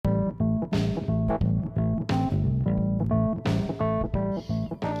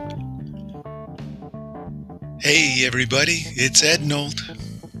Hey everybody, it's Ed Nolt.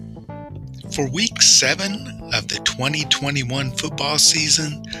 For week 7 of the 2021 football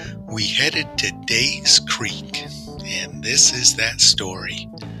season, we headed to Days Creek, and this is that story.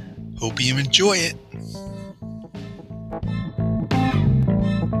 Hope you enjoy it.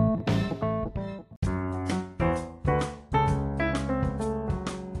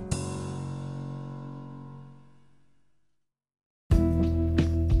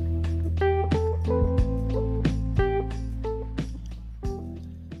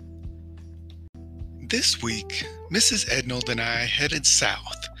 This week, Mrs. Ednold and I headed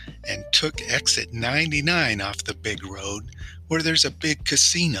south and took exit 99 off the big road where there's a big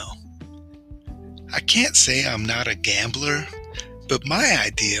casino. I can't say I'm not a gambler, but my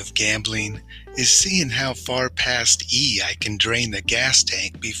idea of gambling is seeing how far past E I can drain the gas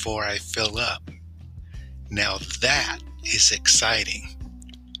tank before I fill up. Now that is exciting.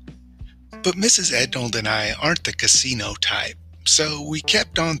 But Mrs. Ednold and I aren't the casino type. So we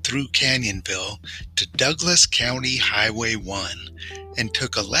kept on through Canyonville to Douglas County Highway 1 and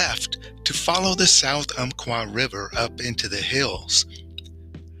took a left to follow the South Umpqua River up into the hills.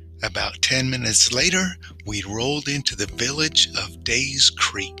 About 10 minutes later, we rolled into the village of Days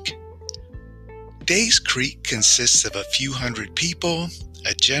Creek. Days Creek consists of a few hundred people,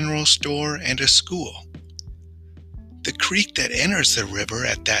 a general store, and a school. The creek that enters the river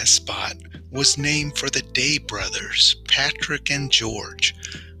at that spot was named for the Day brothers, Patrick and George,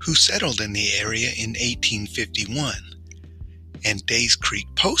 who settled in the area in 1851, and Days Creek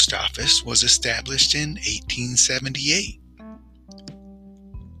Post Office was established in 1878.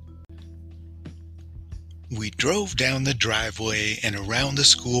 We drove down the driveway and around the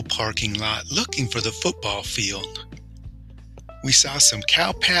school parking lot looking for the football field. We saw some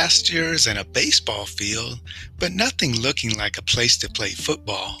cow pastures and a baseball field, but nothing looking like a place to play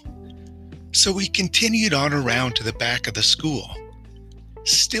football. So we continued on around to the back of the school.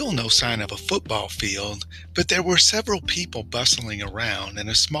 Still no sign of a football field, but there were several people bustling around and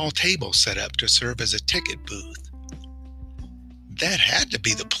a small table set up to serve as a ticket booth. That had to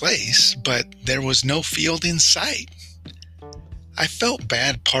be the place, but there was no field in sight. I felt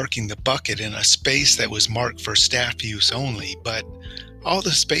bad parking the bucket in a space that was marked for staff use only, but all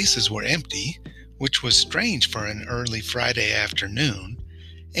the spaces were empty, which was strange for an early Friday afternoon,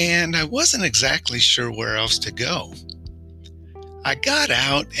 and I wasn't exactly sure where else to go. I got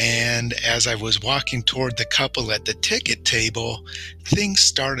out, and as I was walking toward the couple at the ticket table, things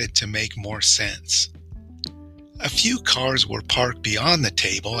started to make more sense. A few cars were parked beyond the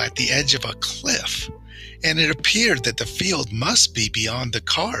table at the edge of a cliff, and it appeared that the field must be beyond the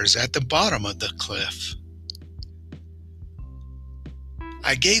cars at the bottom of the cliff.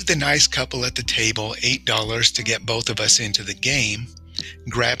 I gave the nice couple at the table $8 to get both of us into the game,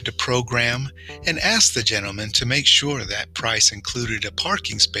 grabbed a program, and asked the gentleman to make sure that price included a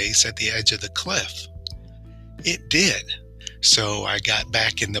parking space at the edge of the cliff. It did, so I got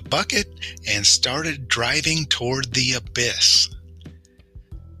back in the bucket and started driving toward the abyss.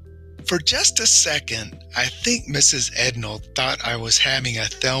 For just a second, I think Mrs. Ednold thought I was having a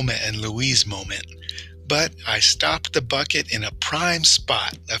Thelma and Louise moment, but I stopped the bucket in a prime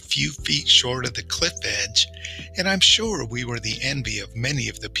spot a few feet short of the cliff edge, and I'm sure we were the envy of many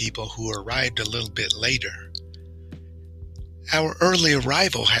of the people who arrived a little bit later. Our early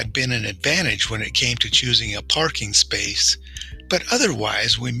arrival had been an advantage when it came to choosing a parking space, but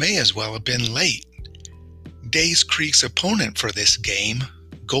otherwise we may as well have been late. Days Creek's opponent for this game,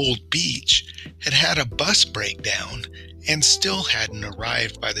 Gold Beach, had had a bus breakdown and still hadn't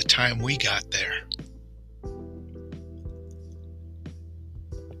arrived by the time we got there.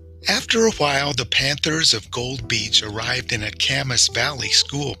 After a while, the Panthers of Gold Beach arrived in a Camas Valley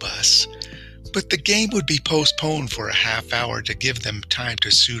school bus, but the game would be postponed for a half hour to give them time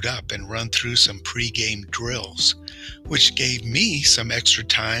to suit up and run through some pre-game drills, which gave me some extra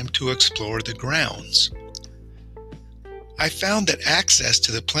time to explore the grounds. I found that access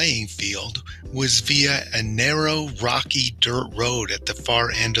to the playing field was via a narrow, rocky dirt road at the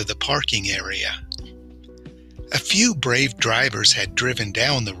far end of the parking area. A few brave drivers had driven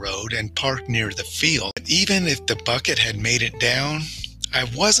down the road and parked near the field. But even if the bucket had made it down, I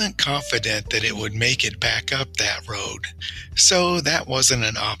wasn't confident that it would make it back up that road, so that wasn't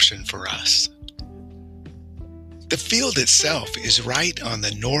an option for us. The field itself is right on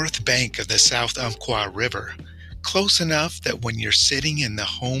the north bank of the South Umpqua River, close enough that when you're sitting in the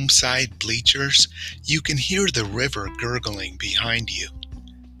home side bleachers, you can hear the river gurgling behind you.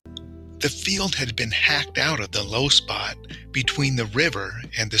 The field had been hacked out of the low spot between the river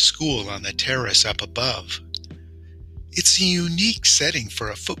and the school on the terrace up above. It's a unique setting for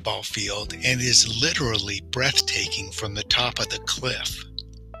a football field and is literally breathtaking from the top of the cliff.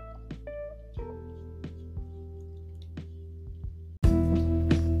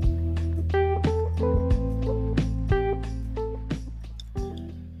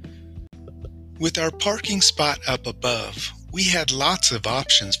 With our parking spot up above, we had lots of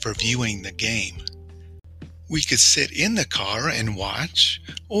options for viewing the game. We could sit in the car and watch,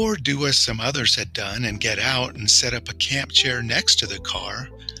 or do as some others had done and get out and set up a camp chair next to the car,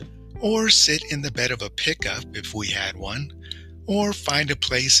 or sit in the bed of a pickup if we had one, or find a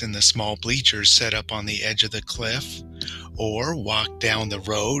place in the small bleachers set up on the edge of the cliff, or walk down the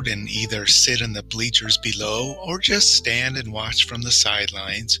road and either sit in the bleachers below or just stand and watch from the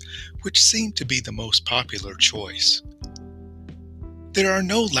sidelines, which seemed to be the most popular choice. There are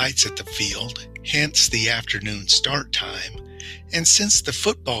no lights at the field, hence the afternoon start time, and since the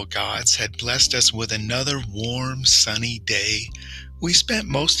football gods had blessed us with another warm, sunny day, we spent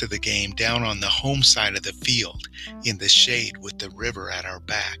most of the game down on the home side of the field, in the shade with the river at our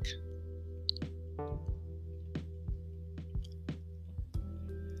back.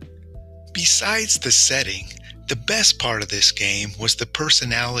 Besides the setting, the best part of this game was the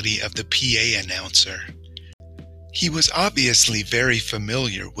personality of the PA announcer. He was obviously very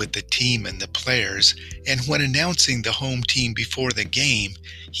familiar with the team and the players, and when announcing the home team before the game,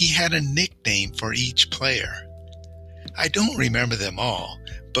 he had a nickname for each player. I don't remember them all,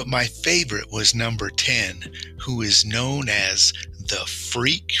 but my favorite was number 10, who is known as the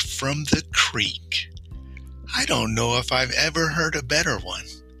Freak from the Creek. I don't know if I've ever heard a better one.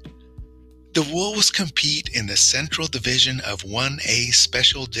 The Wolves compete in the Central Division of 1A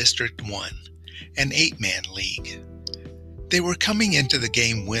Special District 1, an 8-man league. They were coming into the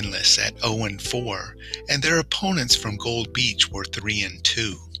game winless at 0-4, and their opponents from Gold Beach were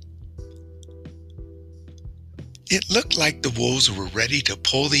 3-2. It looked like the Wolves were ready to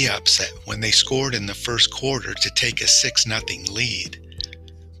pull the upset when they scored in the first quarter to take a 6-0 lead.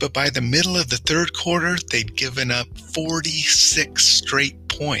 But by the middle of the third quarter, they'd given up 46 straight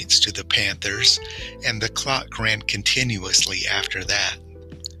points to the Panthers, and the clock ran continuously after that.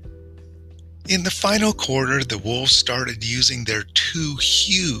 In the final quarter, the Wolves started using their two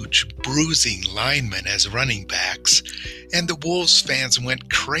huge, bruising linemen as running backs, and the Wolves fans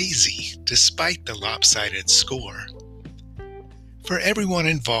went crazy despite the lopsided score. For everyone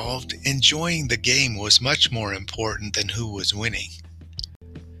involved, enjoying the game was much more important than who was winning.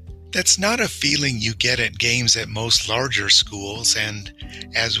 That's not a feeling you get at games at most larger schools, and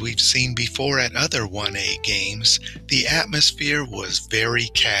as we've seen before at other 1A games, the atmosphere was very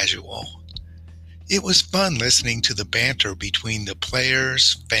casual. It was fun listening to the banter between the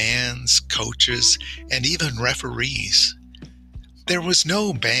players, fans, coaches, and even referees. There was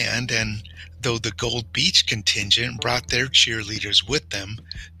no band, and though the Gold Beach contingent brought their cheerleaders with them,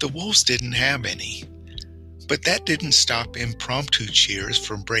 the Wolves didn't have any. But that didn't stop impromptu cheers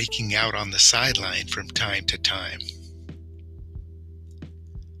from breaking out on the sideline from time to time.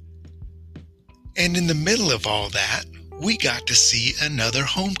 And in the middle of all that, we got to see another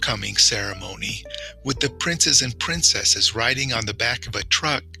homecoming ceremony, with the princes and princesses riding on the back of a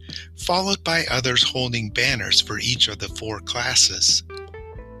truck, followed by others holding banners for each of the 4 classes.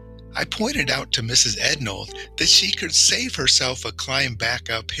 I pointed out to Mrs. Ednold that she could save herself a climb back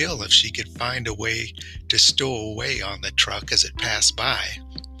uphill if she could find a way to stow away on the truck as it passed by,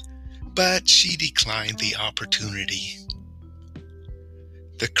 but she declined the opportunity.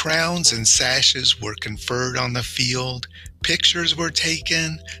 The crowns and sashes were conferred on the field, pictures were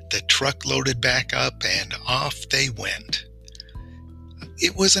taken, the truck loaded back up, and off they went.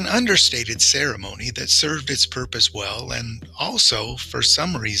 It was an understated ceremony that served its purpose well and also, for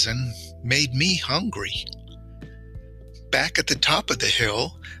some reason, made me hungry. Back at the top of the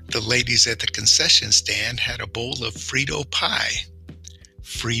hill, the ladies at the concession stand had a bowl of Frito pie.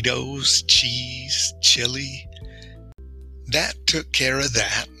 Fritos, cheese, chili. That took care of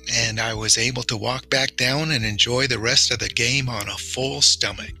that, and I was able to walk back down and enjoy the rest of the game on a full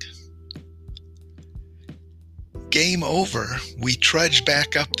stomach. Game over, we trudged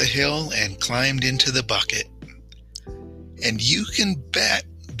back up the hill and climbed into the bucket. And you can bet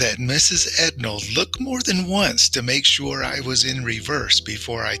that Mrs. Ednold looked more than once to make sure I was in reverse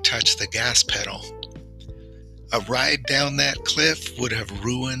before I touched the gas pedal. A ride down that cliff would have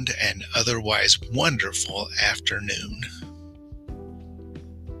ruined an otherwise wonderful afternoon.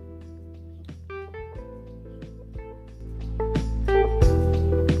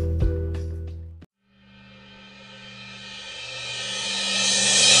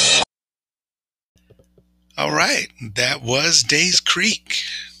 All right, that was Days Creek.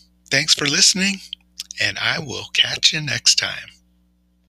 Thanks for listening, and I will catch you next time.